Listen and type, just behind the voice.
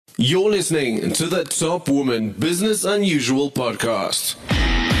You're listening to the Top Woman Business Unusual podcast.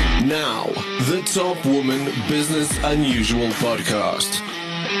 Now, the Top Woman Business Unusual podcast.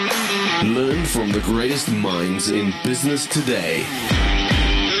 Learn from the greatest minds in business today.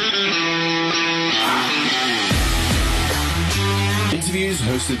 Interviews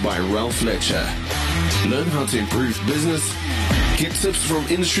hosted by Ralph Fletcher. Learn how to improve business, get tips from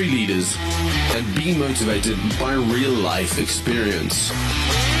industry leaders, and be motivated by real life experience.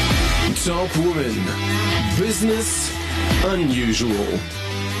 Top Woman Business Unusual.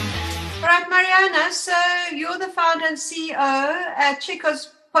 All right, Mariana, so you're the founder and CEO at Chicos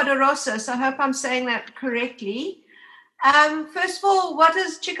Poderosos. I hope I'm saying that correctly. First of all, what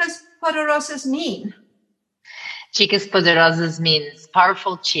does Chicos Poderosos mean? Chicas Poderosas means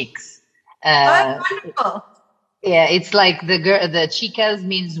powerful chicks. Wonderful. Yeah, it's like the chicas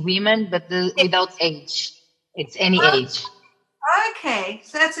means women, but without age. It's any age. Okay,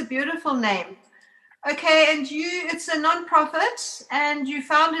 so that's a beautiful name. Okay, and it's a non-profit, and you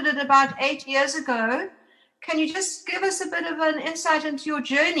founded it about 8 years ago. Can you just give us a bit of an insight into your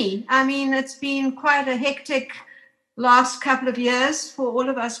journey? I mean, it's been quite a hectic last couple of years for all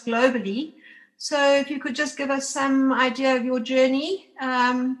of us globally. So if you could just give us some idea of your journey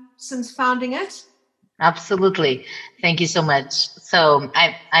since founding it. Absolutely. Thank you so much. So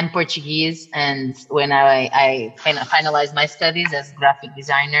I'm Portuguese, and when I finalized my studies as graphic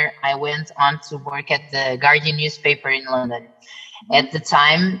designer, I went on to work at the Guardian newspaper in London. At the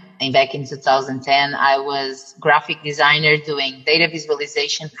time, and back in 2010, I was graphic designer doing data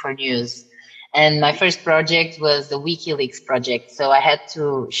visualization for news. And my first project was the WikiLeaks project. So I had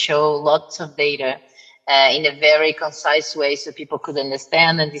to show lots of data in a very concise way so people could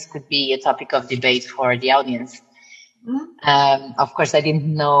understand, and this could be a topic of debate for the audience. Of course, I didn't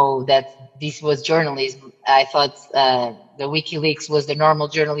know that this was journalism. I thought the WikiLeaks was the normal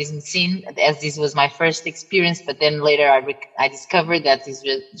journalism scene, as this was my first experience. But then later I discovered that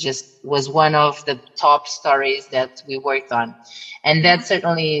this was one of the top stories that we worked on. And that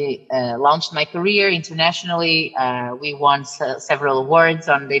certainly launched my career internationally. We won several awards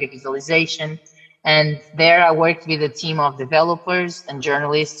on data visualization. And there I worked with a team of developers and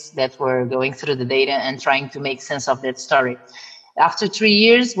journalists that were going through the data and trying to make sense of that story. After 3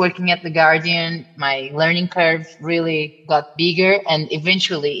 years working at The Guardian, my learning curve really got bigger, and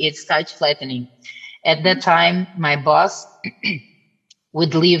eventually it started flattening. At that time, my boss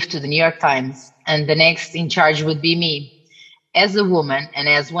would leave to the New York Times, and the next in charge would be me. As a woman, and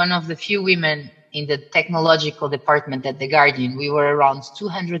as one of the few women in the technological department at The Guardian, we were around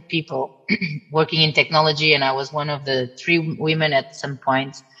 200 people working in technology, and I was one of the 3 women at some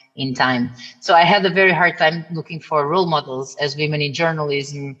point in time. So I had a very hard time looking for role models as women in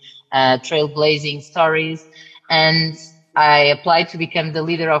journalism, trailblazing stories. And I applied to become the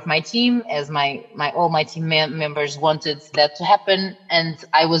leader of my team, as all my team members wanted that to happen. And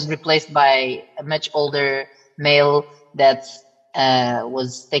I was replaced by a much older male that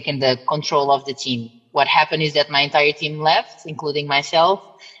was taking the control of the team. What happened is that my entire team left, including myself.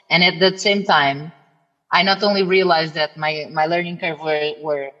 And at that same time, I not only realized that my learning curve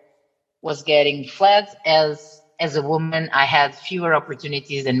was getting flat, as a woman, I had fewer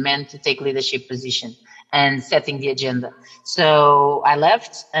opportunities than men to take leadership position and setting the agenda. So I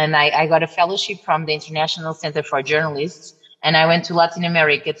left, and I got a fellowship from the International Center for Journalists, and I went to Latin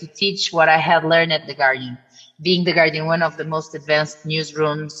America to teach what I had learned at The Guardian. Being The Guardian, one of the most advanced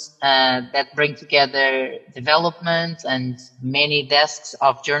newsrooms that bring together development and many desks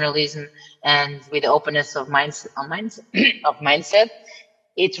of journalism, and with the openness of mindset,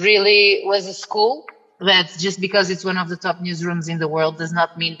 it really was a school that just because it's one of the top newsrooms in the world does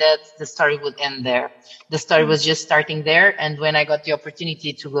not mean that the story would end there. The story was just starting there. And when I got the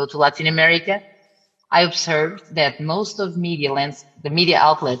opportunity to go to Latin America, I observed that most of the media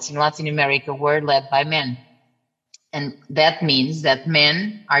outlets in Latin America were led by men. And that means that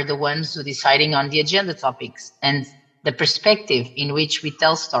men are the ones who are deciding on the agenda topics and the perspective in which we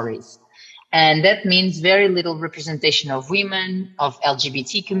tell stories. And that means very little representation of women, of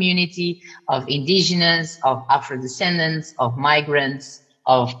LGBT community, of indigenous, of Afro-descendants, of migrants,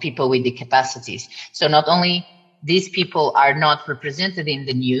 of people with the capacities. So not only these people are not represented in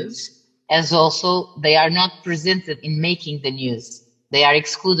the news, as also they are not presented in making the news. They are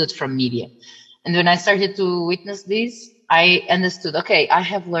excluded from media. And when I started to witness this, I understood, okay, I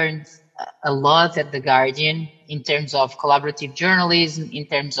have learned a lot at The Guardian in terms of collaborative journalism, in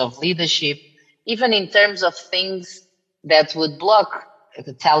terms of leadership, even in terms of things that would block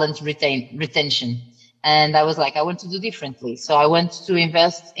the talent retention. And I was like, I want to do differently. So I want to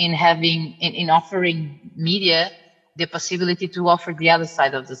invest in offering media the possibility to offer the other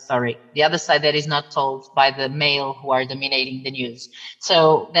side of the story, the other side that is not told by the male who are dominating the news.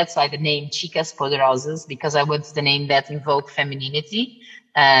 So that's why the name Chicas Poderosas, because I wanted the name that invoke femininity,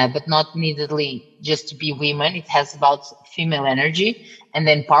 but not neededly just to be women. It has about female energy. And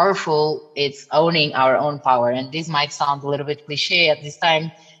then powerful, it's owning our own power. And this might sound a little bit cliche at this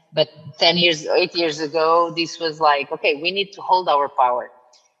time, but 8 years ago, this was like, okay, we need to hold our power.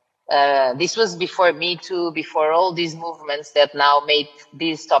 This was before Me Too, before all these movements that now made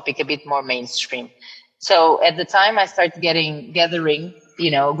this topic a bit more mainstream. So at the time, I started gathering,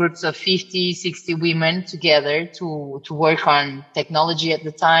 groups of 50, 60 women together to work on technology at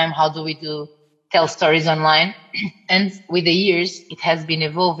the time. How do we tell stories online? And with the years, it has been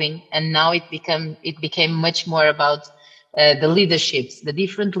evolving, and now it became much more about the leaderships, the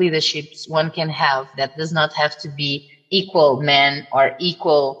different leaderships one can have that does not have to be equal men or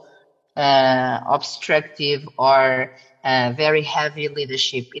equal obstructive or very heavy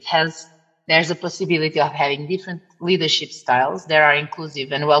leadership. There's a possibility of having different leadership styles that are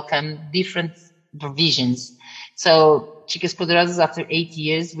inclusive and welcome different visions. So Chicas Poderosas, after 8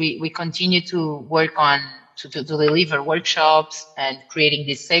 years, we continue to work on to deliver workshops and creating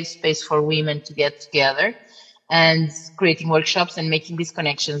this safe space for women to get together and creating workshops and making these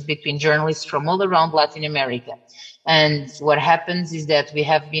connections between journalists from all around Latin America. And what happens is that we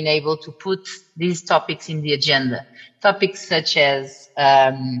have been able to put these topics in the agenda. Topics such as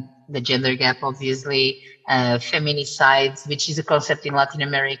the gender gap, obviously, feminicides, which is a concept in Latin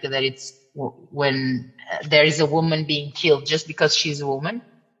America that it's when there is a woman being killed just because she's a woman.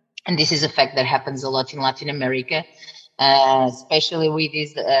 And this is a fact that happens a lot in Latin America, especially with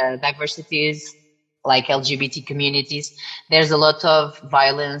these diversities like LGBT communities. There's a lot of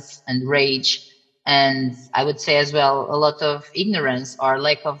violence and rage, and I would say as well a lot of ignorance or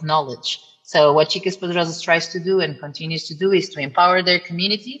lack of knowledge. So what Chicas Poderosas tries to do and continues to do is to empower their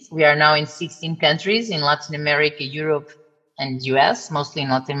communities. We are now in 16 countries in Latin America, Europe, and US, mostly in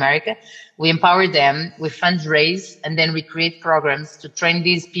Latin America. We empower them, we fundraise, and then we create programs to train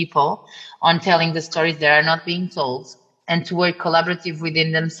these people on telling the stories that are not being told, and to work collaborative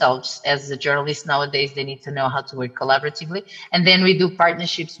within themselves. As a journalist nowadays, they need to know how to work collaboratively. And then we do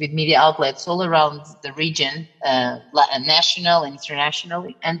partnerships with media outlets all around the region, national and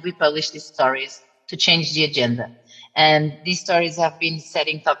internationally, and we publish these stories to change the agenda. And these stories have been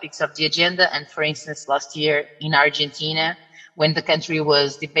setting topics of the agenda. And for instance, last year in Argentina, when the country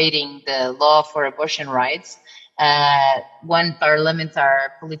was debating the law for abortion rights, one parliamentary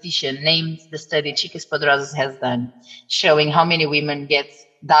politician named the study Chicas Poderosas has done, showing how many women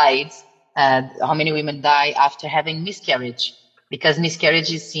die after having miscarriage, because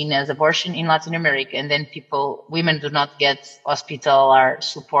miscarriage is seen as abortion in Latin America, and then women do not get hospital or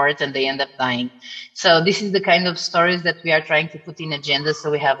support and they end up dying. So this is the kind of stories that we are trying to put in agenda, so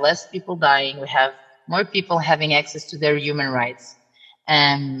we have less people dying, we have more people having access to their human rights.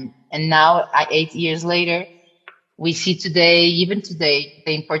 And now, 8 years later, we see even today,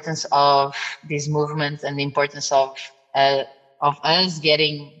 the importance of these movements and the importance of us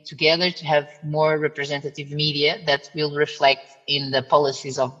getting together to have more representative media that will reflect in the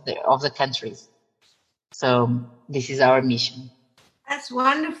policies of the countries. So this is our mission. That's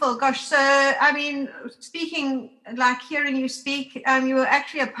wonderful. Gosh, so, I mean, hearing you speak, you were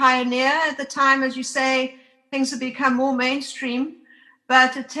actually a pioneer at the time, as you say, things have become more mainstream.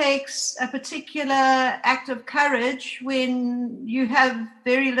 But it takes a particular act of courage when you have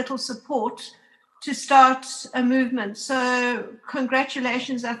very little support to start a movement. So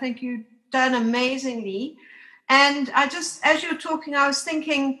congratulations. I think you've done amazingly. And as you were talking, I was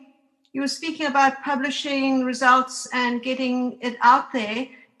thinking, you were speaking about publishing results and getting it out there.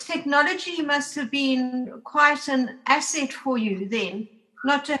 Technology must have been quite an asset for you then,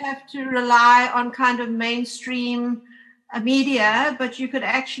 not to have to rely on kind of mainstream media, but you could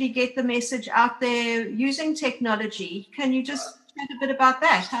actually get the message out there using technology. Can you just chat a bit about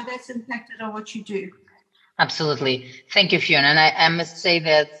that, how that's impacted on what you do? Absolutely. Thank you, Fiona. And I must say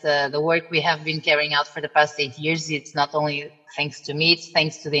that the work we have been carrying out for the past 8 years, it's not only thanks to me, it's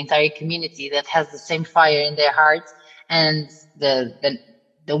thanks to the entire community that has the same fire in their hearts and the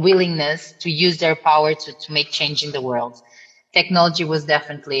willingness to use their power to make change in the world. Technology was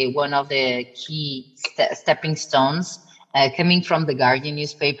definitely one of the key stepping stones. Coming from the Guardian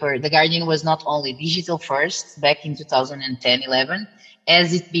newspaper, the Guardian was not only digital first back in 2010-11,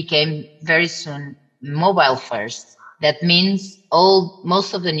 as it became very soon mobile first. That means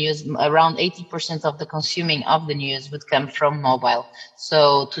most of the news, around 80% of the consuming of the news would come from mobile.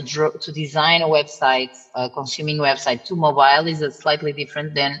 So to design a website, a consuming website to mobile is slightly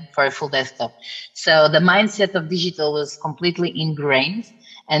different than for a full desktop. So the mindset of digital was completely ingrained.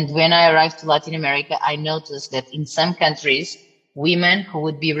 And when I arrived to Latin America, I noticed that in some countries, women who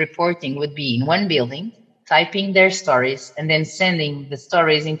would be reporting would be in one building, typing their stories and then sending the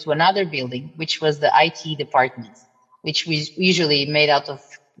stories into another building, which was the IT department, which was usually made out of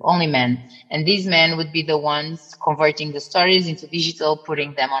only men. And these men would be the ones converting the stories into digital,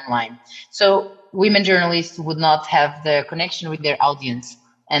 putting them online. So women journalists would not have the connection with their audience.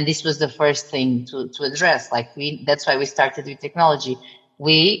 And this was the first thing to address. That's why we started with technology.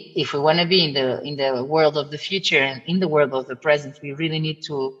 If we want to be in the world of the future and in the world of the present, we really need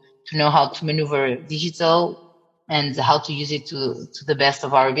to know how to maneuver digital and how to use it to the best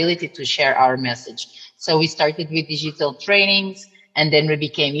of our ability to share our message. So we started with digital trainings, and then we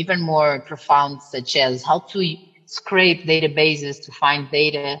became even more profound, such as how to scrape databases to find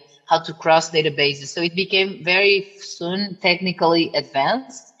data, how to cross databases. So it became very soon technically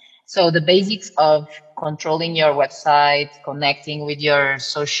advanced. So the basics of controlling your website, connecting with your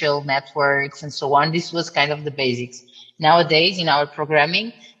social networks and so on, this was kind of the basics. Nowadays, in our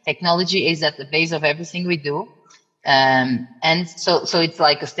programming, technology is at the base of everything we do. And so it's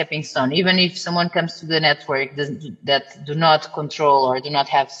like a stepping stone. Even if someone comes to the network that do not control or do not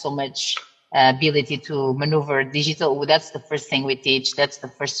have so much ability to maneuver digital, that's the first thing we teach. That's the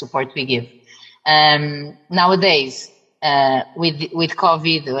first support we give. Nowadays, with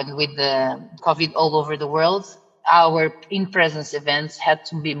COVID and with the COVID all over the world, our in-presence events had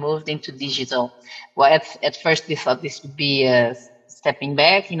to be moved into digital. Well, at first we thought this would be stepping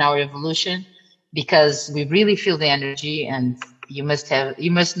back in our evolution, because we really feel the energy, and you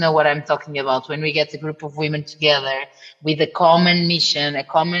must know what I'm talking about. When we get a group of women together with a common mission, a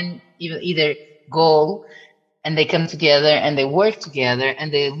common either goal, and they come together and they work together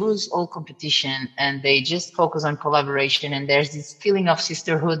and they lose all competition and they just focus on collaboration. And there's this feeling of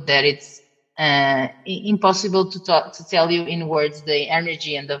sisterhood that it's impossible to tell you in words, the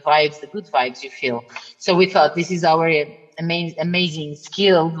energy and the vibes, the good vibes you feel. So we thought this is our amazing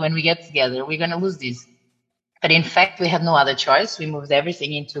skill. When we get together, we're going to lose this. But in fact, we had no other choice. We moved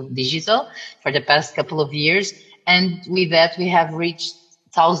everything into digital for the past couple of years. And with that, we have reached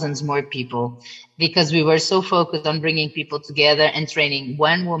thousands more people, because we were so focused on bringing people together and training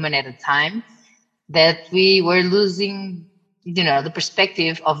one woman at a time that we were losing, the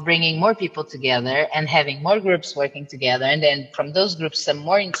perspective of bringing more people together and having more groups working together. And then from those groups, some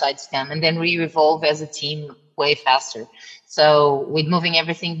more insights come, and then we evolve as a team way faster. So with moving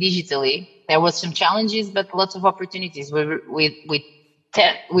everything digitally, there was some challenges, but lots of opportunities. We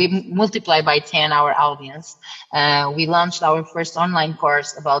multiply by 10 our audience. We launched our first online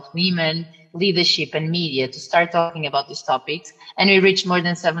course about women, leadership and media to start talking about these topics. And we reached more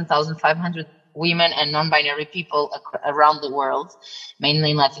than 7,500 women and non-binary people around the world,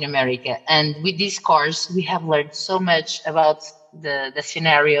 mainly in Latin America. And with this course, we have learned so much about the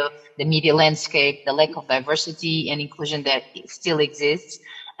scenario, the media landscape, the lack of diversity and inclusion that still exists.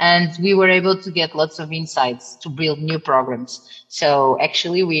 And we were able to get lots of insights to build new programs. So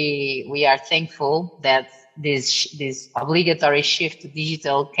actually, we are thankful that this obligatory shift to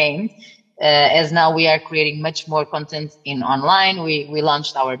digital came, as now we are creating much more content in online. We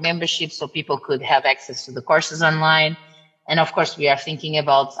launched our membership so people could have access to the courses online. And of course, we are thinking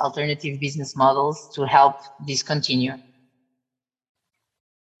about alternative business models to help this continue.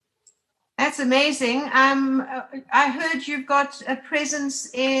 That's amazing. I heard you've got a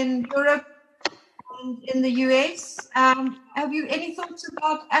presence in Europe and in the US. Have you any thoughts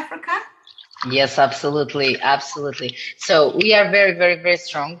about Africa? Yes, absolutely. Absolutely. So we are very, very, very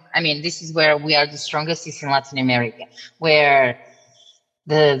strong. I mean, this is where we are the strongest, is in Latin America, where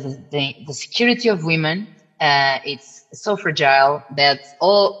the security of women, it's so fragile that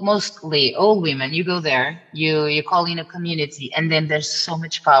mostly all women, you go there, you call in a community, and then there's so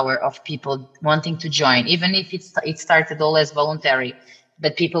much power of people wanting to join, even if it started all as voluntary,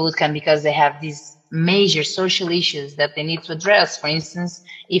 but people would come because they have these major social issues that they need to address. For instance,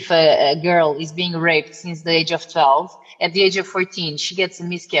 if a girl is being raped since the age of 12, at the age of 14, she gets a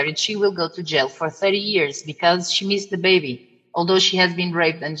miscarriage, she will go to jail for 30 years because she missed the baby, although she has been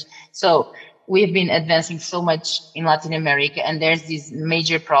raped. And so we've been advancing so much in Latin America, and there's these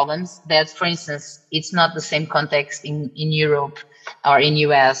major problems that, for instance, it's not the same context in Europe or in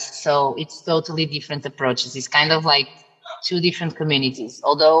US. So it's totally different approaches. It's kind of like two different communities,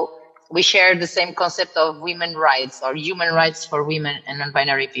 although we share the same concept of women's rights or human rights for women and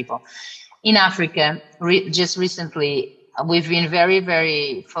non-binary people. In Africa, just recently, we've been very,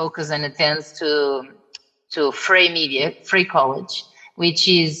 very focused and attentive to Free Media, Free College, which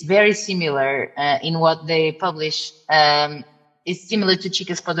is very similar in what they publish. It's similar to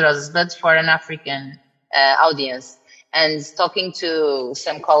Chicas Poderosas, but for an African audience. And talking to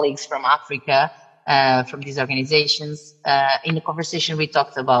some colleagues from Africa, from these organizations, in the conversation we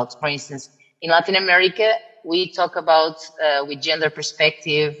talked about, for instance, in Latin America, we talk about with gender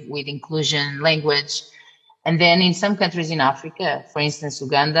perspective, with inclusion, language. And then in some countries in Africa, for instance,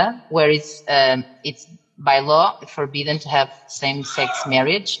 Uganda, where it's by law forbidden to have same-sex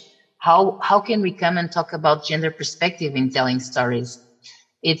marriage, how can we come and talk about gender perspective in telling stories?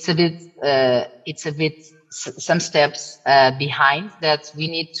 It's a bit some steps behind that we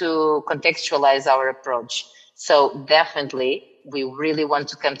need to contextualize our approach. So definitely, we really want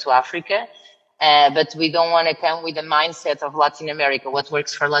to come to Africa. But we don't want to come with the mindset of Latin America. What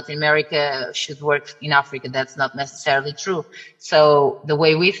works for Latin America should work in Africa. That's not necessarily true. So the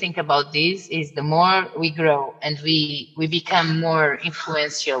way we think about this is the more we grow and we become more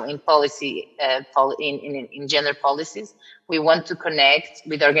influential in policy, in gender policies, we want to connect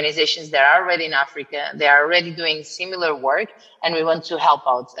with organizations that are already in Africa. They are already doing similar work, and we want to help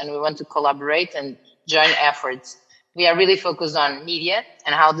out and we want to collaborate and join efforts. We are really focused on media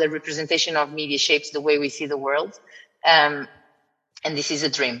and how the representation of media shapes the way we see the world. And this is a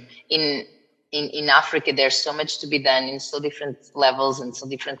dream. In Africa, there's so much to be done in so different levels and so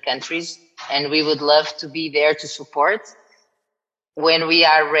different countries. And we would love to be there to support when we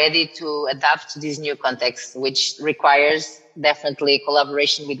are ready to adapt to this new context, which requires definitely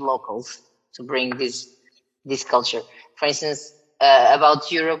collaboration with locals to bring this culture. For instance,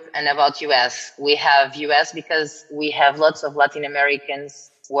 about Europe and about US. We have US because we have lots of Latin Americans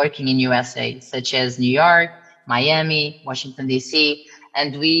working in USA, such as New York, Miami, Washington, DC.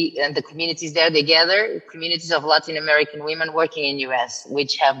 And the communities there, they gather communities of Latin American women working in US,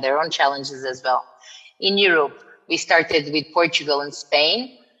 which have their own challenges as well. In Europe, we started with Portugal and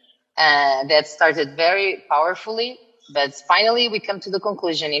Spain. That started very powerfully. But finally, we come to the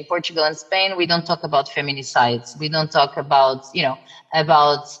conclusion in Portugal and Spain, we don't talk about feminicides. We don't talk about,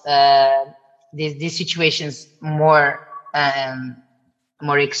 these situations more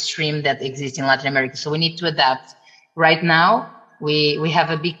extreme that exist in Latin America. So we need to adapt. Right now, we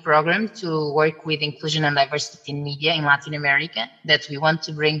have a big program to work with inclusion and diversity in media in Latin America that we want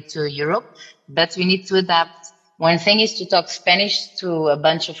to bring to Europe, but we need to adapt. One thing is to talk Spanish to a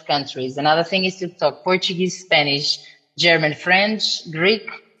bunch of countries. Another thing is to talk Portuguese, Spanish, German, French, Greek,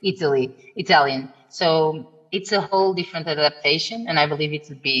 Italian. So it's a whole different adaptation. And I believe it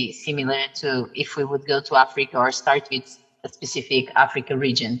would be similar to if we would go to Africa or start with a specific Africa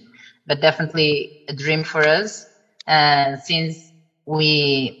region, but definitely a dream for us. Since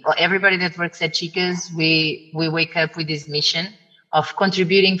everybody that works at Chicas, we wake up with this mission of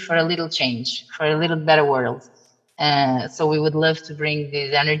contributing for a little change, for a little better world. So we would love to bring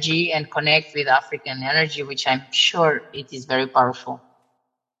this energy and connect with African energy, which I'm sure it is very powerful.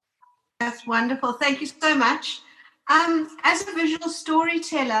 That's wonderful. Thank you so much. As a visual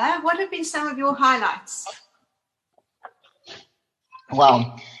storyteller, what have been some of your highlights?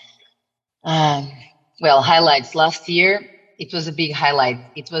 Wow. Highlights. Last year, it was a big highlight.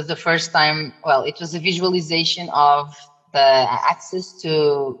 It was the first time, it was a visualization of the access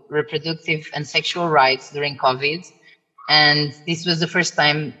to reproductive and sexual rights during COVID. And this was the first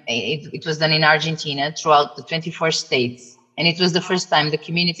time it was done in Argentina throughout the 24 states. And it was the first time the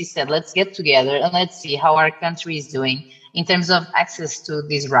community said, let's get together and let's see how our country is doing in terms of access to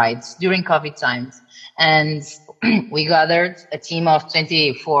these rights during COVID times. And we gathered a team of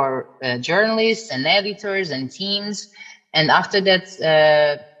 24 journalists and editors and teams. And after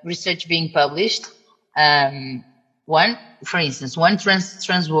that research being published, one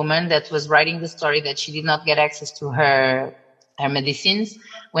trans woman that was writing the story that she did not get access to her medicines.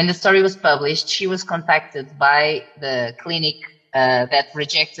 When the story was published, she was contacted by the clinic that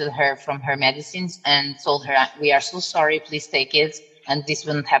rejected her from her medicines and told her, we are so sorry, please take it, and this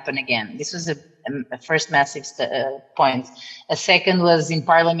wouldn't happen again. This was a first massive point. A second was in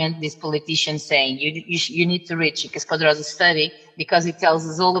Parliament, this politician saying, you need to read Chicas Poderosas study because it tells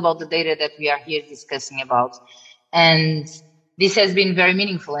us all about the data that we are here discussing about. And this has been very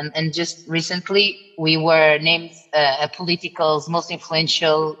meaningful. And just recently, we were named a Political's most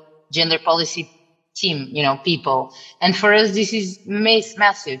influential gender policy team, people. And for us, this is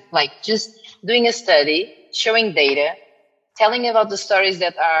massive. Like just doing a study, showing data, telling about the stories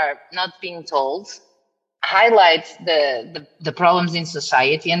that are not being told, highlight the problems in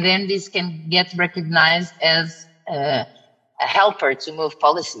society, and then this can get recognized as a helper to move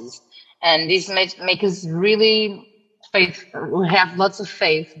policies. And this make us really faith. We have lots of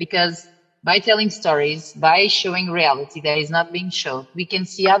faith because by telling stories, by showing reality that is not being shown, we can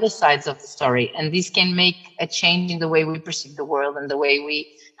see other sides of the story, and this can make a change in the way we perceive the world and the way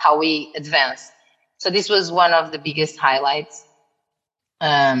how we advance. So this was one of the biggest highlights.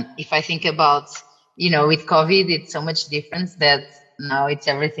 If I think about, with COVID, it's so much different that now it's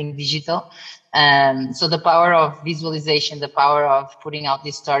everything digital. So the power of visualization, the power of putting out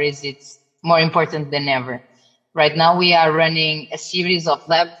these stories, it's more important than ever. Right now, we are running a series of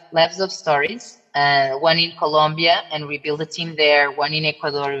labs of stories, one in Colombia, and we build a team there, one in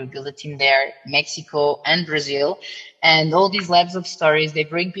Ecuador, we build a team there, Mexico and Brazil. And all these labs of stories, they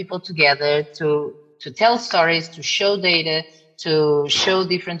bring people together to tell stories, to show data, to show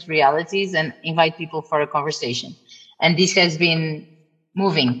different realities and invite people for a conversation. And this has been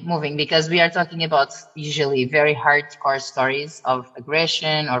moving because we are talking about usually very hardcore stories of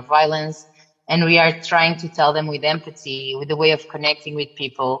aggression or violence. And we are trying to tell them with empathy, with a way of connecting with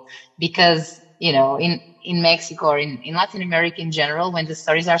people, because, in Mexico or in Latin America in general, when the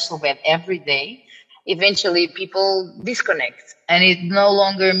stories are so bad every day, eventually people disconnect and it no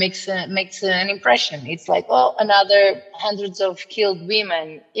longer makes an impression. It's like, oh, another hundreds of killed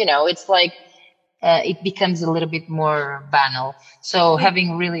women. It's like, it becomes a little bit more banal. So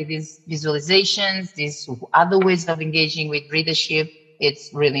having really these visualizations, these other ways of engaging with readership,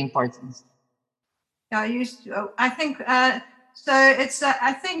 it's really important. I think so. It's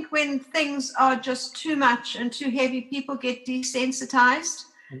I think when things are just too much and too heavy, people get desensitized,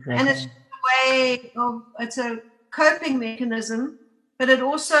 exactly. And it's a way of it's a coping mechanism, but it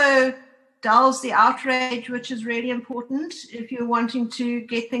also dulls the outrage, which is really important if you're wanting to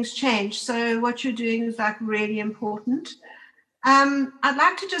get things changed. So what you're doing is like really important. I'd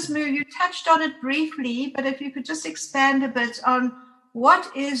like to just move. You touched on it briefly, but if you could just expand a bit on.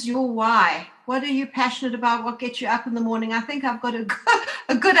 What is your why? What are you passionate about? What gets you up in the morning? I think I've got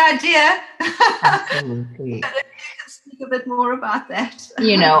a good idea. Absolutely. But if you can speak a bit more about that.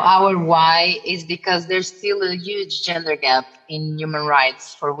 Our why is because there's still a huge gender gap in human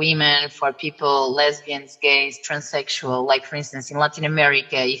rights for women, for people, lesbians, gays, transsexual. Like, for instance, in Latin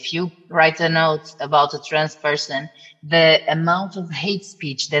America, if you write a note about a trans person, the amount of hate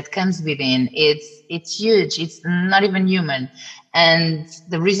speech that comes within, it's huge. It's not even human. And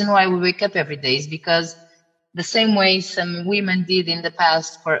the reason why we wake up every day is because the same way some women did in the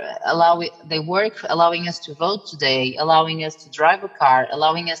past they work, allowing us to vote today, allowing us to drive a car,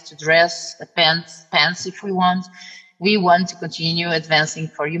 allowing us to dress pants if we want to continue advancing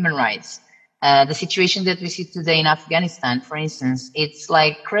for human rights. The situation that we see today in Afghanistan, for instance, it's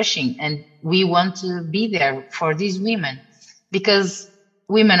like crushing, and we want to be there for these women because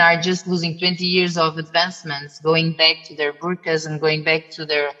women are just losing 20 years of advancements, going back to their burqas and going back to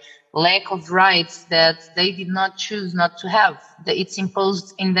their lack of rights that they did not choose not to have. It's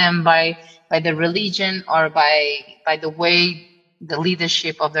imposed in them by the religion or by the way the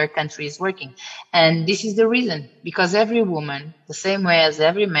leadership of their country is working. And this is the reason, because every woman, the same way as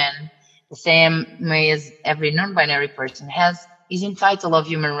every man, the same way as every non-binary person is entitled of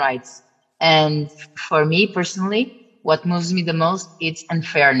human rights. And for me personally, what moves me the most, it's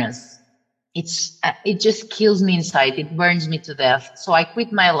unfairness. It just kills me inside. It burns me to death. So I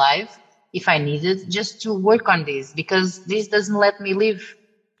quit my life if I needed just to work on this, because this doesn't let me live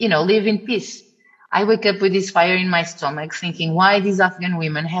in peace. I wake up with this fire in my stomach thinking, why these Afghan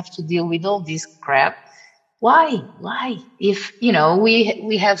women have to deal with all this crap? Why? If,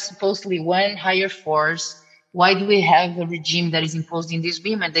 we have supposedly one higher force, why do we have a regime that is imposed in these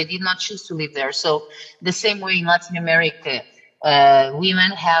women? They did not choose to live there. So the same way in Latin America,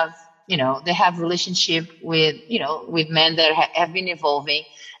 women have, they have relationship with men that have been evolving.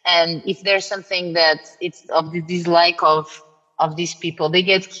 And if there's something that it's of the dislike of these people, they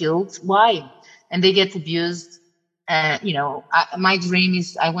get killed. Why? And they get abused. My dream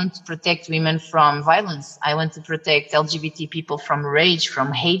is I want to protect women from violence. I want to protect LGBT people from rage,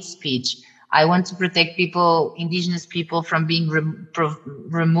 from hate speech. I want to protect indigenous people from being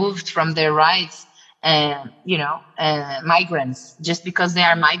removed from their rights, migrants, just because they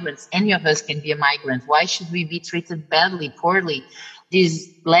are migrants. Any of us can be a migrant. Why should we be treated badly, poorly? This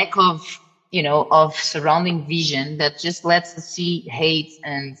lack of surrounding vision that just lets us see hate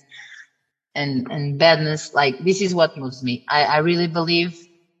and badness. Like, this is what moves me. I really believe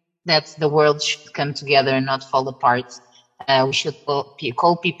that the world should come together and not fall apart. We should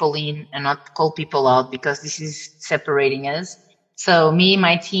call people in and not call people out, because this is separating us. So me,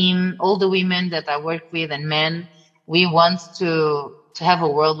 my team, all the women that I work with and men, we want to have a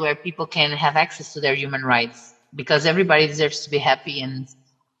world where people can have access to their human rights, because everybody deserves to be happy and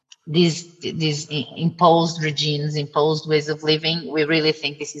these imposed regimes, imposed ways of living. We really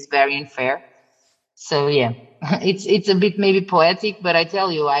think this is very unfair. So yeah, it's a bit maybe poetic, but I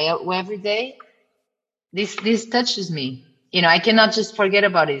tell you, every day this touches me. You know, I cannot just forget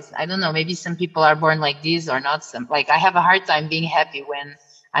about it. I don't know, maybe some people are born like this or not. Some, like, I have a hard time being happy when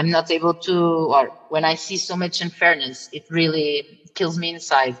I'm not able to, or when I see so much unfairness. It really kills me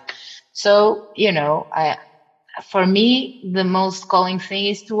inside. So, you know, for me, the most calling thing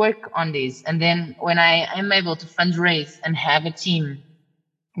is to work on this. And then when I am able to fundraise and have a team,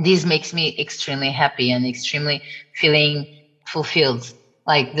 this makes me extremely happy and extremely feeling fulfilled.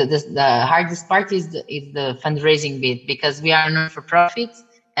 Like the hardest part is the fundraising bit, because we are not for profit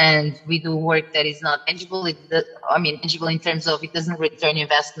and we do work that is not tangible. Tangible in terms of it doesn't return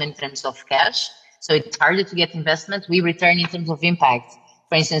investment in terms of cash. So it's harder to get investment. We return in terms of impact.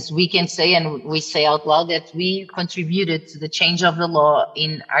 For instance, we can say, and we say out loud, that we contributed to the change of the law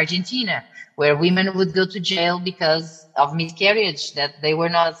in Argentina, where women would go to jail because of miscarriage that they were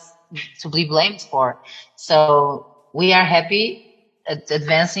not to be blamed for. So we are happy at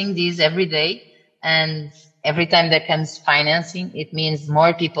advancing these every day. And every time that comes financing, it means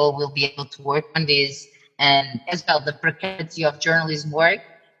more people will be able to work on this. And as well, the precarity of journalism work,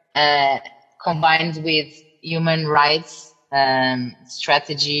 combined with human rights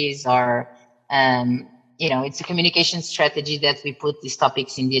strategies, or it's a communication strategy that we put these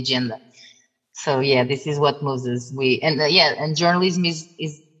topics in the agenda. So yeah, this is what moves us. And journalism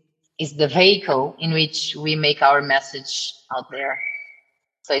is the vehicle in which we make our message out there.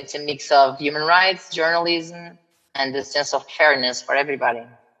 So it's a mix of human rights, journalism, and the sense of fairness for everybody.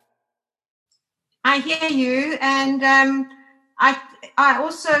 I hear you, and I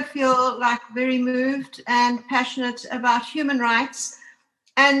also feel like very moved and passionate about human rights.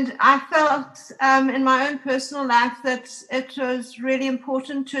 And I felt in my own personal life that it was really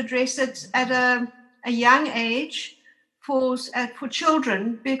important to address it at a young age for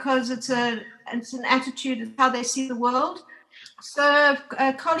children, because it's an attitude, it's how they see the world. So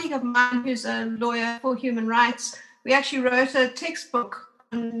a colleague of mine who's a lawyer for human rights, we actually wrote a textbook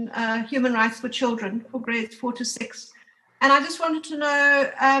on human rights for children for grades 4 to 6. And I just wanted to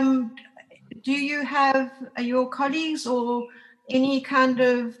know, do you have your colleagues or any kind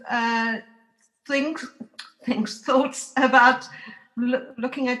of thoughts about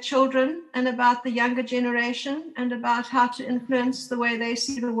looking at children and about the younger generation and about how to influence the way they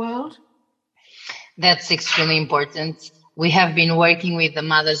see the world? That's extremely important. We have been working with the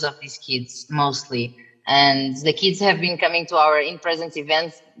mothers of these kids mostly, and the kids have been coming to our in-presence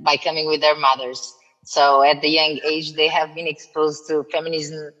events by coming with their mothers. So at the young age, they have been exposed to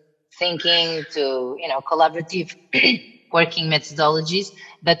feminism thinking, to, collaborative working methodologies,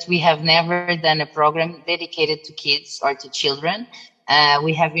 but we have never done a program dedicated to kids or to children.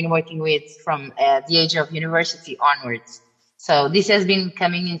 We have been working with from the age of university onwards. So this has been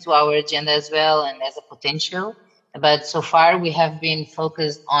coming into our agenda as well and as a potential. But so far we have been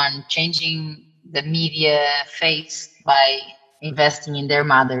focused on changing the media face by investing in their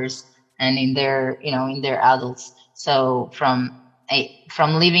mothers and in their, in their adults. So from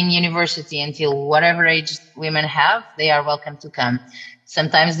leaving university until whatever age women have, they are welcome to come.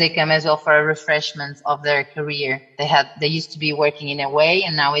 Sometimes they come as well for a refreshment of their career. They used to be working in a way,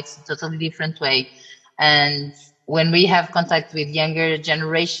 and now it's a totally different way. And when we have contact with younger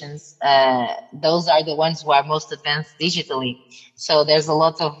generations, those are the ones who are most advanced digitally. So there's a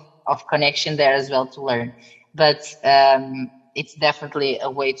lot of connection there as well to learn. But it's definitely a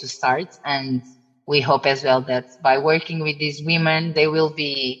way to start. And we hope as well that by working with these women, they will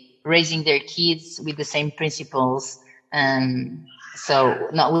be raising their kids with the same principles. So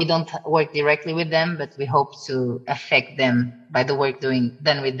no, we don't work directly with them, but we hope to affect them by the work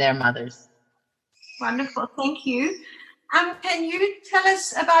done with their mothers. Wonderful, thank you. Can you tell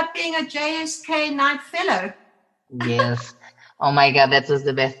us about being a JSK Knight Fellow? Yes. Oh my God, that was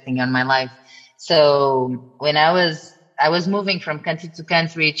the best thing on my life. So when I was moving from country to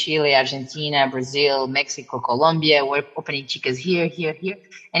country, Chile, Argentina, Brazil, Mexico, Colombia. We're opening chicas here.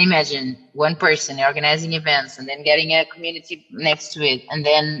 And imagine one person organizing events and then getting a community next to it. And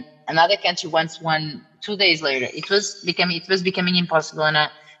then another country wants one 2 days later. It was becoming impossible. And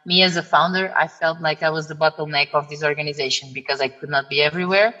me as a founder, I felt like I was the bottleneck of this organization because I could not be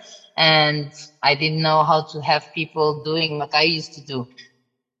everywhere. And I didn't know how to have people doing what I used to do.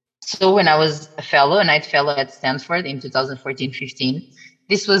 So when I was a Knight Fellow at Stanford in 2014-15,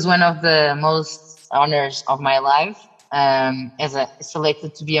 this was one of the most honors of my life. as a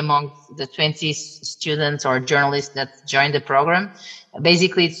selected to be among the 20 students or journalists that joined the program.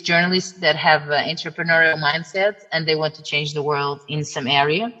 Basically, it's journalists that have an entrepreneurial mindset and they want to change the world in some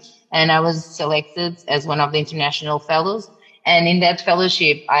area. And I was selected as one of the international fellows. And in that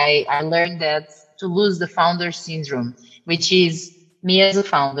fellowship, I learned that to lose the founder syndrome, which is me as a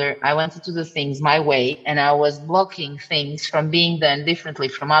founder, I wanted to do things my way and I was blocking things from being done differently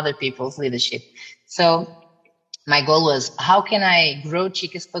from other people's leadership. So my goal was, how can I grow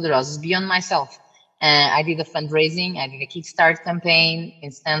Chicas Poderosas beyond myself? And I did a fundraising. I did a Kickstart campaign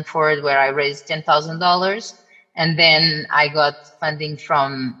in Stanford where I raised $10,000. And then I got funding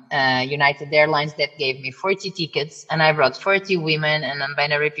from United Airlines that gave me 40 tickets. And I brought 40 women and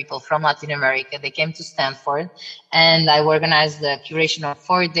non-binary people from Latin America. They came to Stanford. And I organized the curation of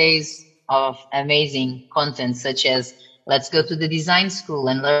 4 days of amazing content, such as let's go to the design school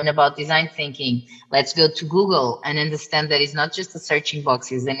and learn about design thinking. Let's go to Google and understand that it's not just a searching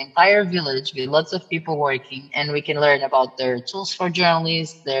box. It's an entire village with lots of people working, and we can learn about their tools for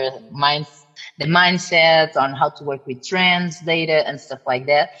journalists, their mindset on how to work with trends, data, and stuff like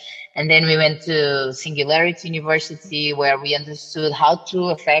that. And then we went to Singularity University, where we understood how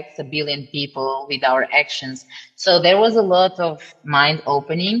to affect 1 billion people with our actions. So there was a lot of mind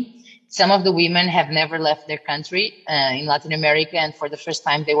opening. Some of the women have never left their country in Latin America. And for the first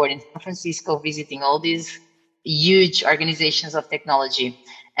time, they were in San Francisco visiting all these huge organizations of technology.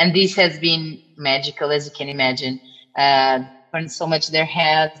 And this has been magical, as you can imagine. Learned so much their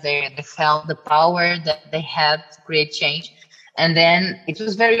heads. They felt the power that they had to create change. And then it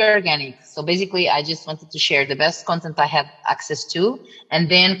was very organic. So basically, I just wanted to share the best content I had access to, and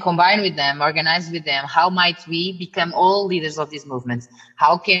then combine with them, organize with them. How might we become all leaders of this movement?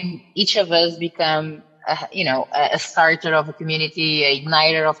 How can each of us become, a starter of a community, an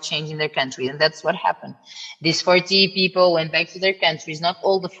igniter of change in their country? And that's what happened. These 40 people went back to their countries. Not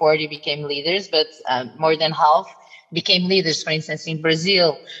all the 40 became leaders, but more than half became leaders. For instance, in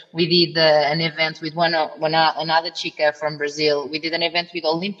Brazil, we did an event with another chica from Brazil. We did an event with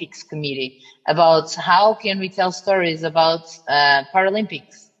Olympics committee about how can we tell stories about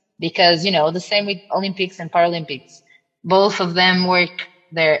Paralympics, because, the same with Olympics and Paralympics. Both of them work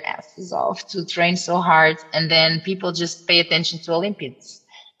their asses off to train so hard, and then people just pay attention to Olympics.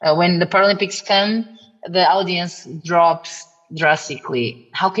 When the Paralympics come, the audience drops drastically.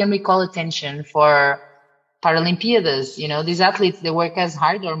 How can we call attention for Paralympiadas? These athletes, they work as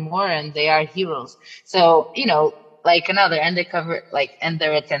hard or more, and they are heroes. So, like another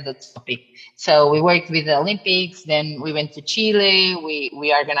underattended topic. So we worked with the Olympics, then we went to Chile,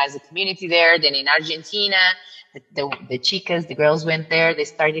 we organized a community there, then in Argentina, the chicas, the girls went there, they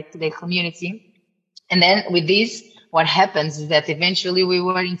started their community. And then with this, what happens is that eventually we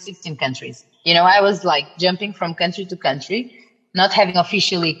were in 16 countries. I was like jumping from country to country, not having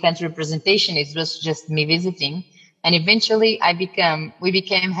officially country representation. It was just me visiting. And eventually we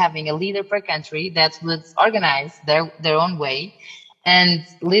became having a leader per country that would organize their own way. And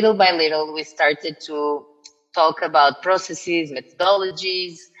little by little, we started to talk about processes,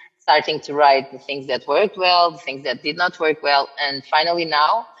 methodologies, starting to write the things that worked well, the things that did not work well. And finally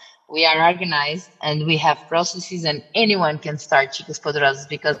now we are organized and we have processes, and anyone can start Chicas Poderosas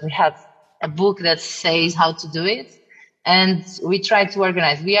because we have a book that says how to do it. And we try to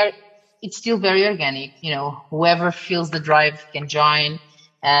organize. It's still very organic. Whoever feels the drive can join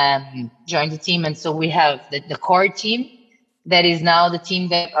the team. And so we have the core team that is now the team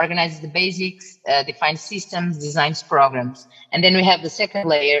that organizes the basics, defines systems, designs programs. And then we have the second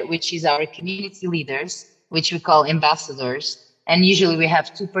layer, which is our community leaders, which we call ambassadors. And usually we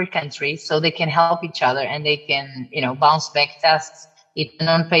have 2 per country, so they can help each other and they can, bounce back tasks. It's an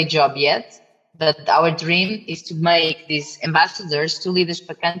unpaid job yet. But our dream is to make these ambassadors 2 leaders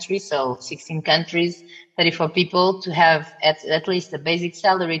per country, so 16 countries, 34 people, to have at least a basic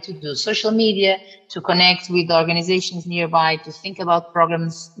salary to do social media, to connect with organizations nearby, to think about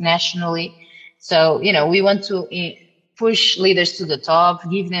programs nationally. So, we want to push leaders to the top,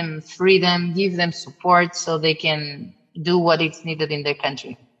 give them freedom, give them support so they can do what is needed in their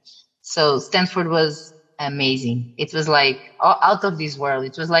country. So Stanford was amazing. It was like out of this world.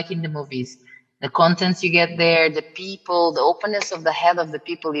 It was like in the movies. The contents you get there, the people, the openness of the head of the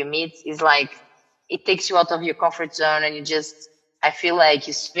people you meet is like, it takes you out of your comfort zone, and I feel like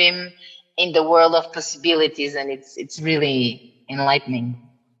you swim in the world of possibilities, and it's really enlightening.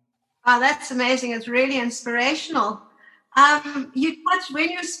 Oh, that's amazing. It's really inspirational. When you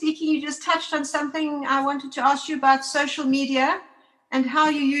were speaking, you just touched on something I wanted to ask you about social media and how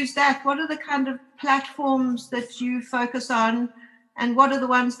you use that. What are the kind of platforms that you focus on? and what are the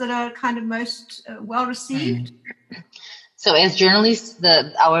ones that are kind of most well received? So as journalists,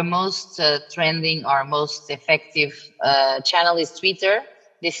 our most trending or most effective channel is Twitter.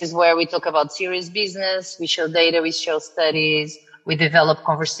 This is where we talk about serious business. We show data, we show studies, we develop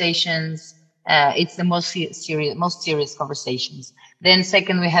conversations. It's the most serious conversations. Then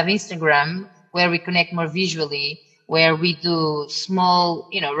second, we have Instagram, where we connect more visually, where we do small,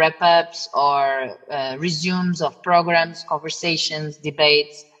 wrap-ups or resumes of programs, conversations,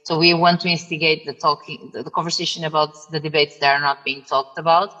 debates. So we want to instigate the conversation about the debates that are not being talked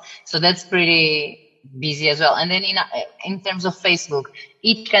about. So that's pretty busy as well. And then in terms of Facebook,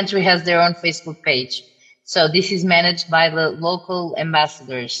 each country has their own Facebook page. So this is managed by the local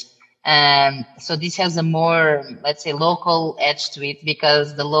ambassadors. So this has a more, let's say, local edge to it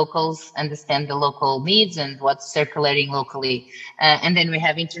because the locals understand the local needs and what's circulating locally. And then we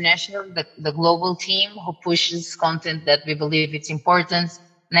have international, the global team who pushes content that we believe it's important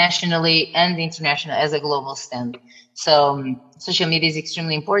nationally and international as a global stand. So social media is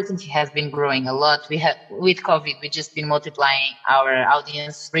extremely important. It has been growing a lot. With COVID, we've just been multiplying our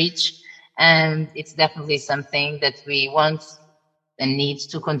audience reach, and it's definitely something that we want and need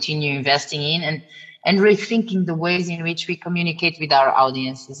to continue investing in and rethinking the ways in which we communicate with our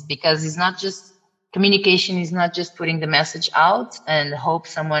audiences, because communication is not just putting the message out and hope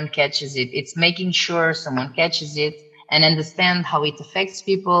someone catches it. It's making sure someone catches it and understand how it affects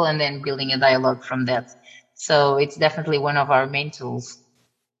people, and then building a dialogue from that. So it's definitely one of our main tools.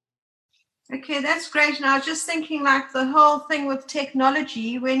 Okay, that's great. And I was just thinking, like, the whole thing with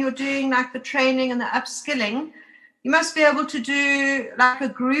technology, when you're doing like the training and the upskilling, you must be able to do like a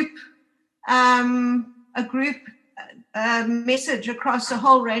group message across a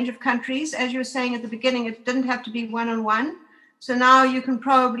whole range of countries. As you were saying at the beginning, it didn't have to be one-on-one. So now you can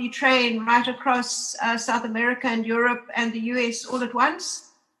probably train right across South America and Europe and the US all at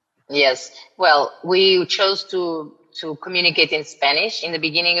once. Yes. Well, we chose to communicate in Spanish. In the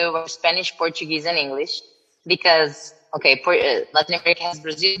beginning, we were Spanish, Portuguese, and English because, Latin America has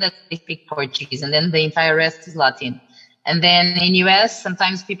Brazil that they speak Portuguese, and then the entire rest is Latin. And then in US,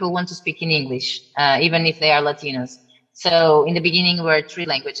 sometimes people want to speak in English, even if they are Latinos. So in the beginning, we were 3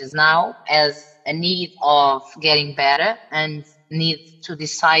 languages. Now, as a need of getting better and need to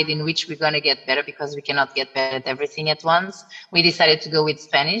decide in which we're going to get better, because we cannot get better at everything at once, we decided to go with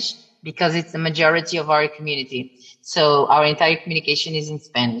Spanish because it's the majority of our community. So our entire communication is in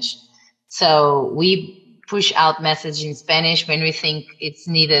Spanish. So we push out message in Spanish. When we think it's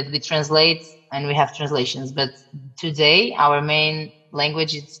needed, we translate and we have translations. But today, our main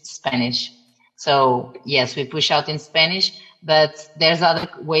language is Spanish. So yes, we push out in Spanish, but there's other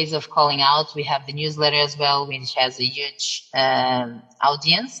ways of calling out. We have the newsletter as well, which has a huge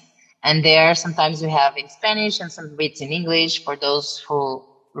audience. And there sometimes we have in Spanish and some bits in English for those who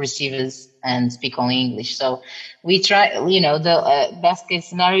receive us and speak only English. So we try, the best case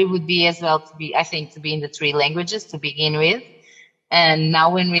scenario would be as well to be in the 3 languages to begin with. And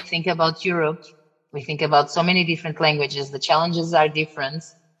now when we think about Europe, we think about so many different languages. The challenges are different,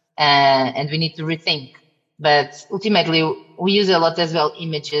 and we need to rethink. But ultimately, we use a lot as well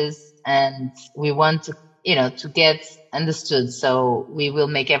images, and we want to, to get understood. So we will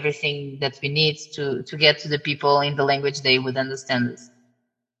make everything that we need to get to the people in the language they would understand us.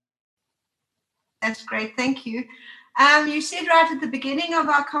 That's great. Thank you. You said right at the beginning of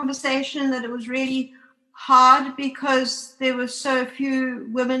our conversation that it was really hard because there were so few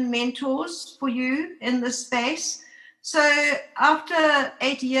women mentors for you in this space. So after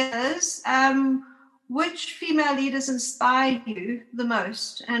 8 years, which female leaders inspired you the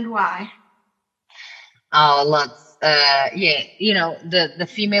most and why? Oh, lots. The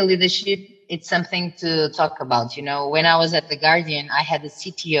female leadership, it's something to talk about. When I was at The Guardian, I had a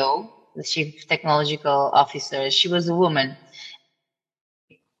CTO, the Chief Technological Officer. She was a woman.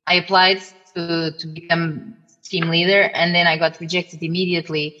 I applied to become team leader, and then I got rejected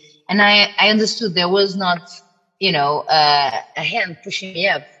immediately. And I understood there was not, a hand pushing me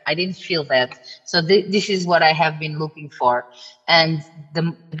up. I didn't feel that. So this is what I have been looking for. And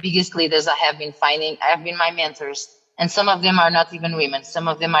the biggest leaders I have been finding have been my mentors. And some of them are not even women. Some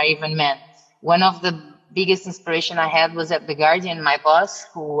of them are even men. One of the biggest inspiration I had was at The Guardian. My boss,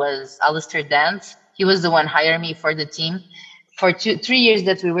 who was Alistair Dant, he was the one hiring me for the team. For 3 years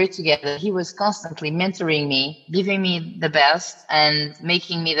that we were together, he was constantly mentoring me, giving me the best and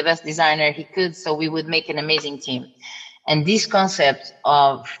making me the best designer he could, so we would make an amazing team. And this concept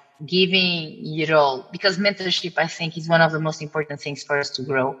of giving your all, because mentorship, I think, is one of the most important things for us to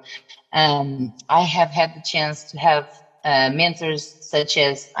grow. I have had the chance to have mentors such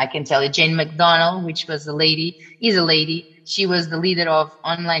as, I can tell you, Jane McDonald, which was a lady. She was the leader of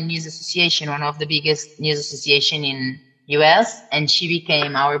Online News Association, one of the biggest news association in US, and she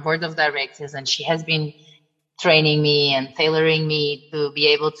became our board of directors, and she has been training me and tailoring me to be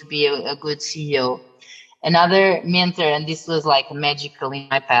able to be a good CEO. Another mentor, and this was like magical in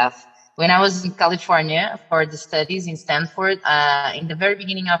my path. When I was in California for the studies in Stanford, in the very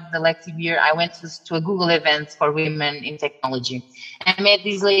beginning of the elective year, I went to a Google event for women in technology. And I met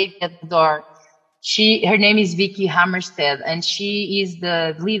this lady at the door. Her name is Vicky Hammerstead, and she is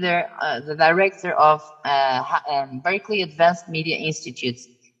the leader, the director of Berkeley Advanced Media Institute,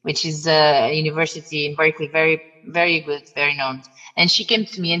 which is a university in Berkeley, very, very good, very known. And she came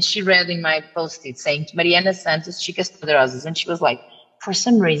to me and she read in my post-it saying, Mariana Santos, Chicas Poderosas. And she was like, for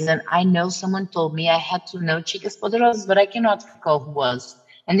some reason, I know someone told me I had to know Chicas Poderosas, but I cannot recall who was.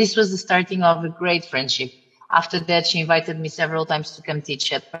 And this was the starting of a great friendship. After that, she invited me several times to come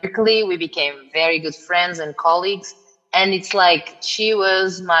teach at Berkeley. We became very good friends and colleagues. And it's like she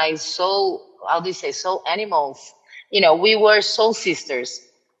was my soul, soul animals. We were soul sisters.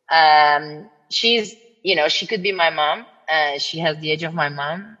 She could be my mom. She has the age of my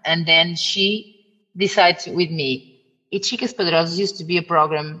mom. And then she decided with me, Chicas Poderosas used to be a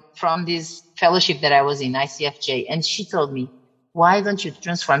program from this fellowship that I was in, ICFJ. And she told me, why don't you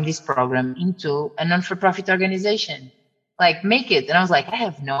transform this program into a non-for-profit organization? Like, make it. And I was like, I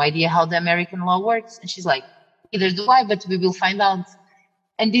have no idea how the American law works. And she's like, neither do I, but we will find out.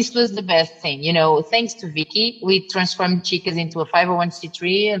 And this was the best thing. Thanks to Vicky, we transformed Chicas into a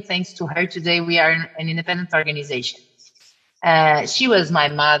 501c3. And thanks to her, today we are an independent organization. She was my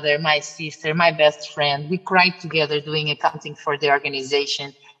mother, my sister, my best friend. We cried together doing accounting for the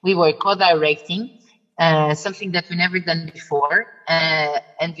organization. We were co-directing, something that we never done before.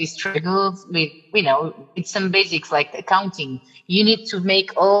 And we struggled with, with some basics like accounting. You need to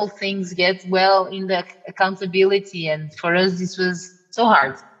make all things get well in the accountability. And for us, this was so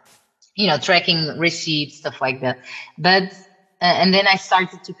hard, tracking receipts, stuff like that. But and then I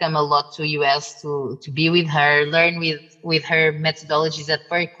started to come a lot to US to be with her, learn with her methodologies at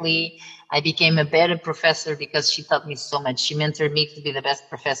Berkeley. I became a better professor because she taught me so much. She mentored me to be the best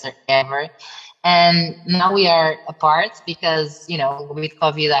professor ever. And now we are apart because, with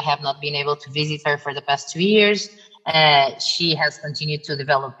COVID, I have not been able to visit her for the past 2 years. She has continued to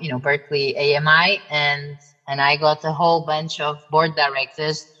develop, Berkeley AMI, and I got a whole bunch of board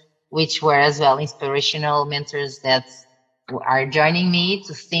directors, which were as well inspirational mentors that are joining me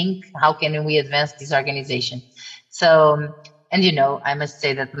to think, how can we advance this organization? So, and I must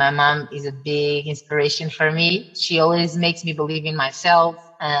say that my mom is a big inspiration for me. She always makes me believe in myself,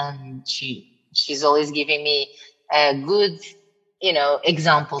 and she's always giving me good,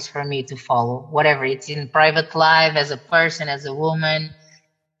 examples for me to follow, whatever it's in private life, as a person, as a woman,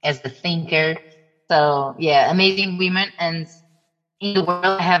 as a thinker. So yeah, amazing women. And in the world,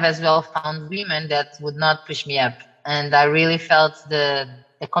 I have as well found women that would not push me up. And I really felt the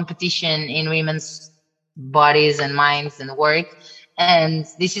competition in women's bodies and minds and work. And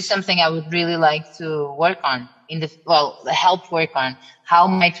this is something I would really like to work on help work on. How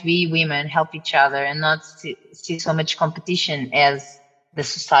might we women help each other and not see so much competition as the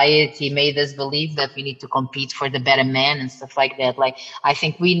society made us believe that we need to compete for the better man and stuff like that. Like, I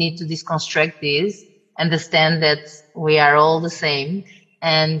think we need to deconstruct this, understand that we are all the same,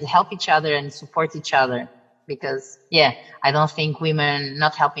 and help each other and support each other. Because, I don't think women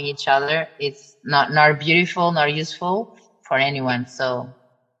not helping each other, it's nor beautiful nor useful for anyone. So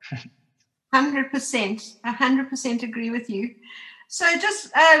 100% agree with you. So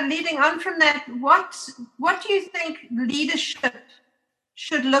just leading on from that, what do you think leadership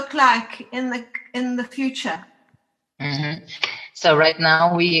should look like in the future? Mm-hmm. So right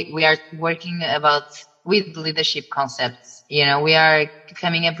now we are working with leadership concepts. We are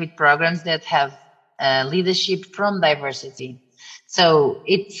coming up with programs that have leadership from diversity. So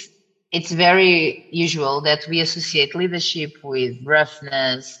it's very usual that we associate leadership with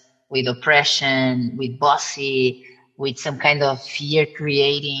roughness, with oppression, with bossy, with some kind of fear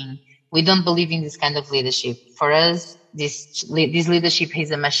creating. We don't believe in this kind of leadership. For us, this leadership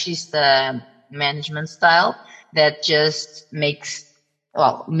is a machista management style that just might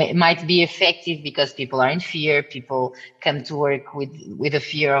be effective because people are in fear. People come to work with a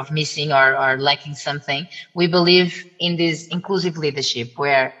fear of missing or lacking something. We believe in this inclusive leadership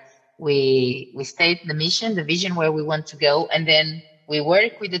where we state the mission, the vision where we want to go, and then we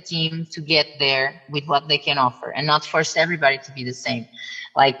work with the team to get there with what they can offer and not force everybody to be the same.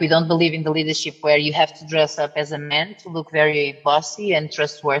 Like, we don't believe in the leadership where you have to dress up as a man to look very bossy and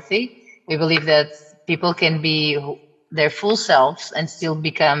trustworthy. We believe that people can be their full selves and still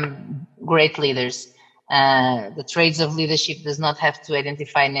become great leaders. The traits of leadership does not have to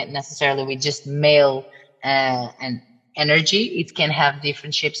identify necessarily with just male and energy. It can have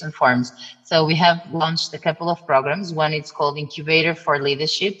different shapes and forms. So we have launched a couple of programs. One is called Incubator for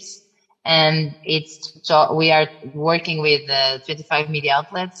Leaderships, and we are working with 25 media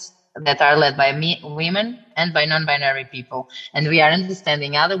outlets that are led by women and by non-binary people, and we are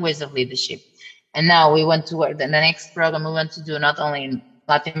understanding other ways of leadership. And now we want to work. The next program we want to do not only in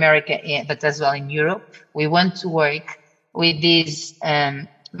Latin America but as well in Europe. We want to work with these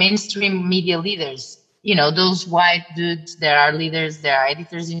mainstream media leaders. You know, those white dudes that are leaders, that are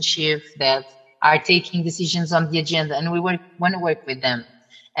editors-in-chief, that are taking decisions on the agenda, and we want to work with them.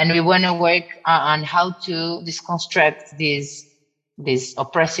 And we want to work on how to deconstruct this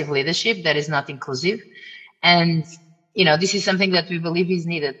oppressive leadership that is not inclusive. And, you know, this is something that we believe is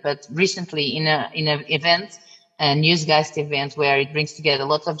needed. But recently in an event, a Newsgeist event where it brings together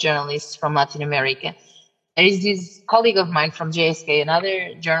lots of journalists from Latin America, there is this colleague of mine from JSK,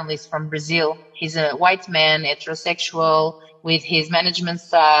 another journalist from Brazil. He's a white man, heterosexual, with his management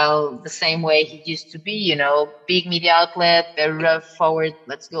style, the same way he used to be, you know, big media outlet, very rough, forward,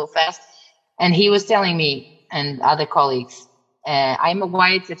 let's go fast. And he was telling me and other colleagues, I'm a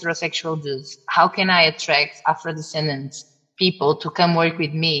white heterosexual dude. How can I attract Afro-descendant people to come work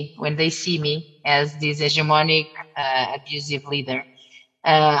with me when they see me as this hegemonic, abusive leader?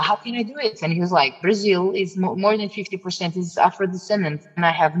 How can I do it? And he was like, Brazil is more than 50% is Afro-descendant, and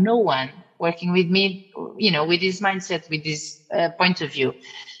I have no one working with me, you know, with this mindset, with this point of view.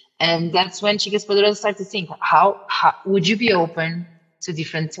 And that's when Chicas Poderosas started to think, how would you be open to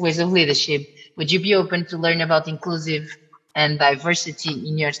different ways of leadership? Would you be open to learn about inclusive and diversity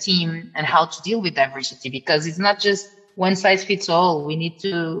in your team and how to deal with diversity? Because it's not just one size fits all. We need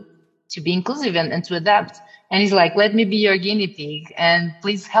to be inclusive and to adapt. And he's like, let me be your guinea pig and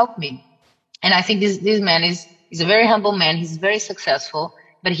please help me. And I think this man is a very humble man. He's very successful,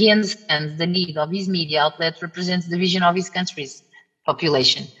 but he understands the need of his media outlet represents the vision of his country's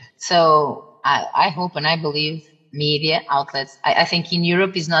population. So I hope and I believe media outlets, I think in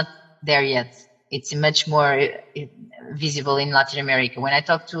Europe is not there yet. It's much more visible in Latin America. When I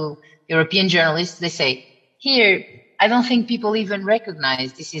talk to European journalists, they say, here, I don't think people even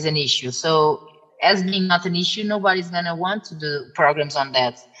recognize this is an issue. So as being not an issue, nobody's going to want to do programs on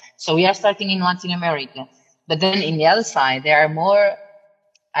that. So we are starting in Latin America. But then in the other side, there are more,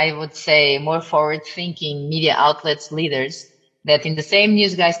 I would say, more forward-thinking media outlets, leaders, that in the same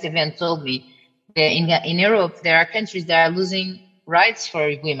Newsgeist event told me that in Europe, there are countries that are losing rights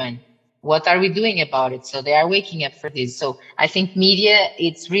for women. What are we doing about it? So they are waking up for this. So I think media,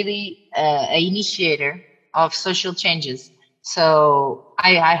 it's really an initiator of social changes. So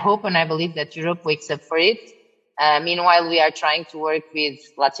I hope and I believe that Europe wakes up for it. Meanwhile, we are trying to work with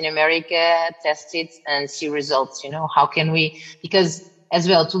Latin America, test it and see results. You know, how can we, because as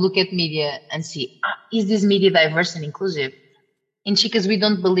well to look at media and see, is this media diverse and inclusive? In Chicas, we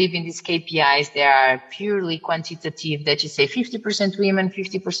don't believe in these KPIs. They are purely quantitative, that you say 50% women,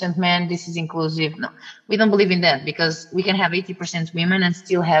 50% men, this is inclusive. No, we don't believe in that, because we can have 80% women and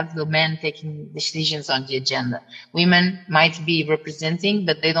still have the men taking decisions on the agenda. Women might be representing,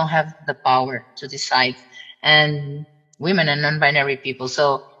 but they don't have the power to decide. And women and non-binary people.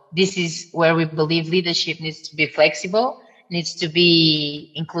 So this is where we believe leadership needs to be flexible, needs to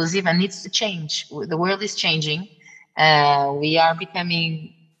be inclusive, and needs to change. The world is changing. We are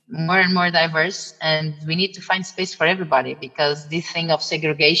becoming more and more diverse, and we need to find space for everybody, because this thing of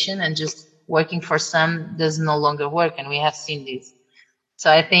segregation and just working for some does no longer work, and we have seen this.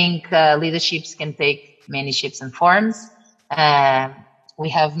 So I think leaderships can take many shapes and forms. We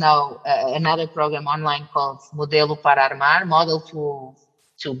have now another program online called Modelo para Armar, model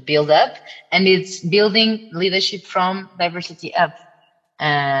to build up, and it's building leadership from diversity up.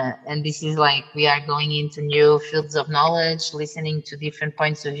 And this is like, we are going into new fields of knowledge, listening to different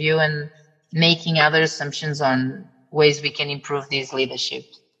points of view and making other assumptions on ways we can improve this leadership.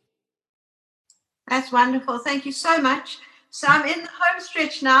 That's wonderful. Thank you so much. So I'm in the home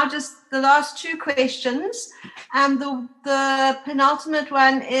stretch now, just the last two questions. The penultimate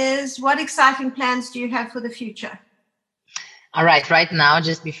one is, what exciting plans do you have for the future? All right. Right now,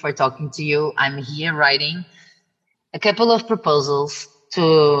 just before talking to you, I'm here writing a couple of proposals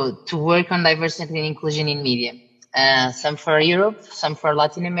to work on diversity and inclusion in media. Some for Europe, some for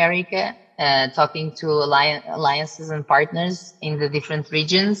Latin America, talking to alliances and partners in the different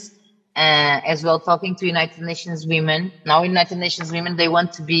regions, as well talking to United Nations women. Now United Nations women, they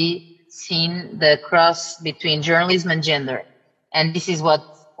want to be seen the cross between journalism and gender. And this is what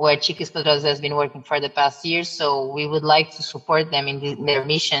where Chicas Poderosas has been working for the past years. So we would like to support them in their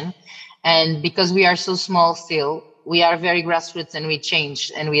mission. And because we are so small still, we are very grassroots, and we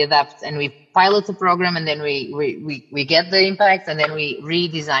change and we adapt and we pilot a program, and then we get the impact, and then we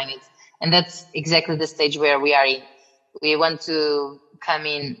redesign it. And that's exactly the stage where we are in. We want to come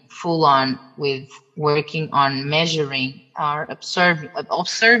in full on with working on measuring our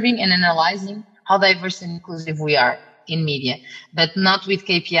observing and analyzing how diverse and inclusive we are in media, but not with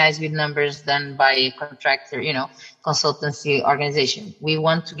KPIs, with numbers done by a contractor, consultancy organization. We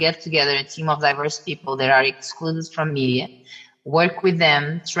want to get together a team of diverse people that are excluded from media, work with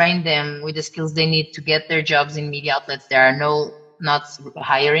them, train them with the skills they need to get their jobs in media outlets that are not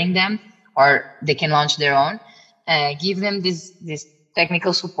hiring them, or they can launch their own. Give them this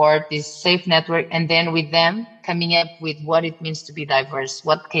technical support, this safe network, and then with them coming up with what it means to be diverse,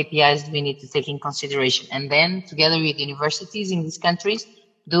 what KPIs do we need to take in consideration, and then together with universities in these countries,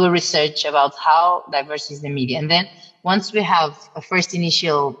 do a research about how diverse is the media. And then once we have a first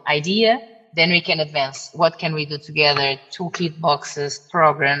initial idea, then we can advance. What can we do together? Toolkit boxes,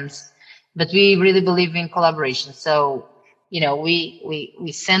 programs, but we really believe in collaboration. So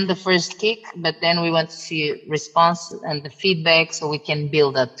we send the first kick, but then we want to see response and the feedback so we can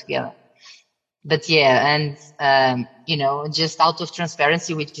build up together. But yeah, and, just out of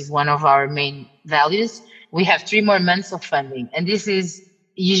transparency, which is one of our main values, we have 3 more months of funding. And this is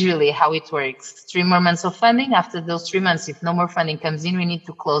usually how it works. 3 more months of funding. After those 3 months, if no more funding comes in, we need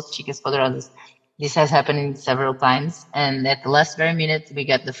to close Chicas Poderosas. This has happened several times. And at the last very minute, we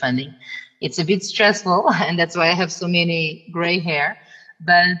got the funding. It's a bit stressful, and that's why I have so many gray hair.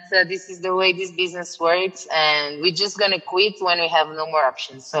 But this is the way this business works, and we're just going to quit when we have no more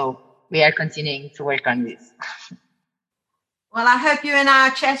options. So we are continuing to work on this. Well, I hope you and I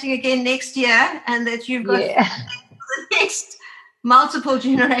are chatting again next year, and that you've got the next multiple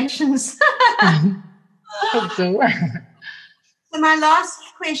generations. Hope so. So my last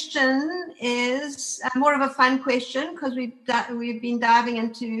question is more of a fun question, because we've been diving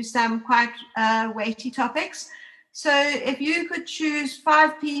into some quite weighty topics. So if you could choose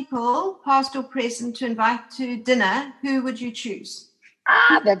 5 people, past or present, to invite to dinner, who would you choose?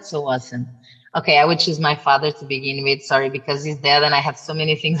 That's so awesome. Okay, I would choose my father to begin with. Sorry, because he's dead and I have so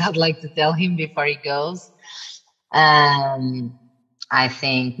many things I'd like to tell him before he goes. I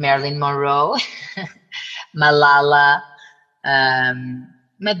think Marilyn Monroe, Malala,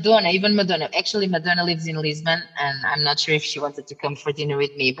 Madonna. Actually, Madonna lives in Lisbon, and I'm not sure if she wanted to come for dinner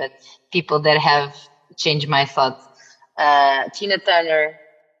with me, but people that have changed my thoughts. Tina Turner,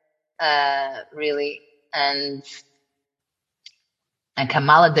 really, and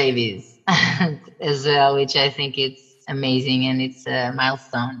Kamala Davis as well, which I think it's amazing, and it's a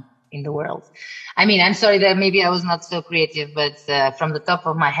milestone in the world. I mean, I'm sorry that maybe I was not so creative, but from the top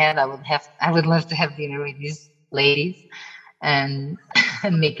of my head, I would love to have dinner with these ladies and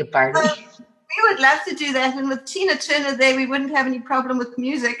make a party. We would love to do that, and with Tina Turner there, we wouldn't have any problem with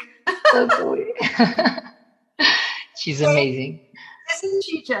music. She's amazing. Isn't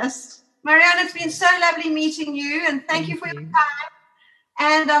she just? Marianne, it's been so lovely meeting you, and thank you for your time.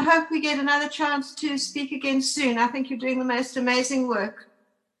 And I hope we get another chance to speak again soon. I think you're doing the most amazing work.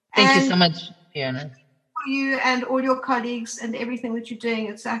 Thank you so much, Fiona. For you and all your colleagues and everything that you're doing,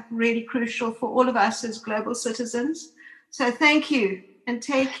 it's really crucial for all of us as global citizens. So thank you, and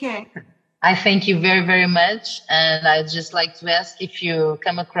take care. I thank you very, very much. And I'd just like to ask, if you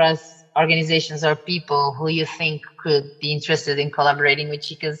come across organizations or people who you think could be interested in collaborating with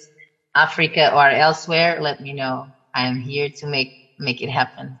Chicas Africa or elsewhere, let me know. I am here to make it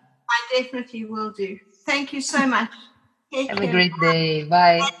happen. I definitely will do. Thank you so much. Have a great day.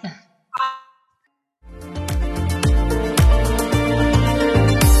 Bye.